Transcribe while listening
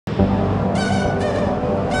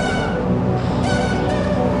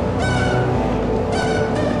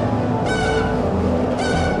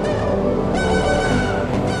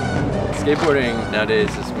Skateboarding nowadays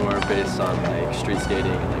is more based on like street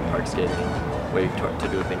skating and like park skating, way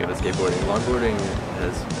typically think of as skateboarding. Longboarding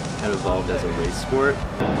has kind of evolved as a race sport.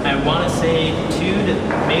 I want to say 2 to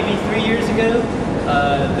maybe 3 years ago,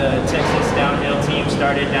 the Texas downhill team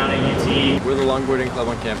started down at UT. We're the longboarding club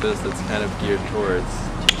on campus that's kind of geared towards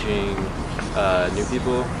teaching new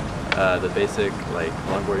people the basic like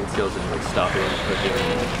longboarding skills of like stopping, pushing,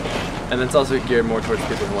 and then it's also geared more towards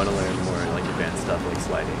people who want to learn more like advanced stuff like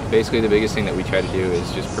sliding. Basically, the biggest thing that we try to do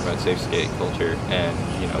is just promote safe skating culture, and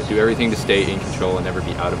do everything to stay in control and never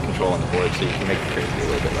be out of control on the board, so you can make the crazy a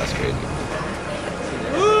little bit less crazy.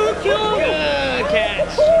 Ooh, good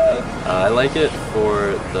catch! I like it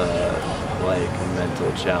for the like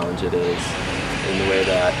mental challenge it is, in the way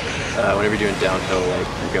that whenever you're doing downhill, like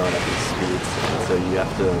you're going up these speeds, and so you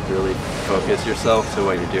have to really focus yourself to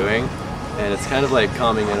what you're doing, and it's kind of like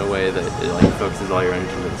calming in a way that it like focuses all your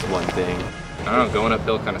energy into this one thing. I don't know, going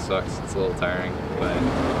uphill kind of sucks. It's a little tiring, but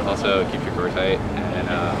also keeps your core tight, and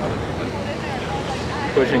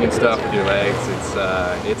pushing and stuff with your legs.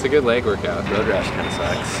 It's a good leg workout. Road rash kind of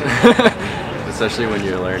sucks, especially when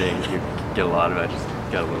you're learning. You get a lot of it. Just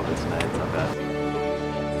got a little bit tonight. It's not bad.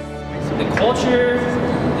 The culture,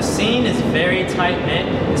 the scene is very tight-knit,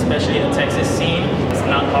 especially the Texas scene. It's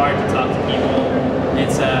not hard to talk to people.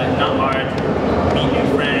 It's not hard to meet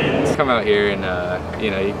new friends. Come out here and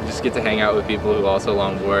you just get to hang out with people who also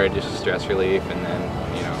longboard, just stress relief, and then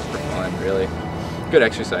for fun, really. Good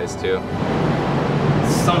exercise too.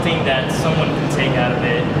 Something that someone can take out of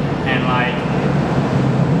it and like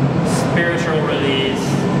spiritual release,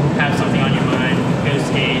 have something on your mind, go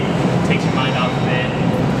skate, takes your mind off of it.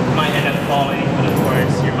 You might end up falling, but of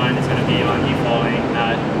course your mind is going to be on you falling,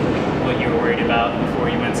 not what you were worried about before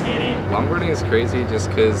you went skating. Longboarding is crazy just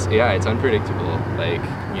because, yeah, it's unpredictable. Like,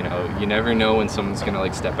 you never know when someone's going to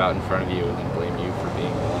like step out in front of you and then blame you for being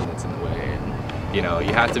the one that's in the way. And,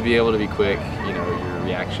 you have to be able to be quick, your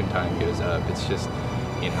reaction time goes up. It's just,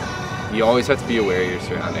 you always have to be aware of your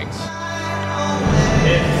surroundings.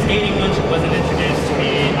 If skating wasn't introduced to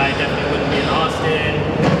me, I definitely wouldn't be in Austin.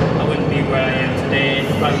 I wouldn't be where I am today.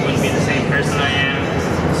 Probably wouldn't be the same person I am.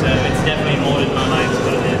 So it's definitely molded my life to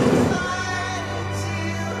what it is.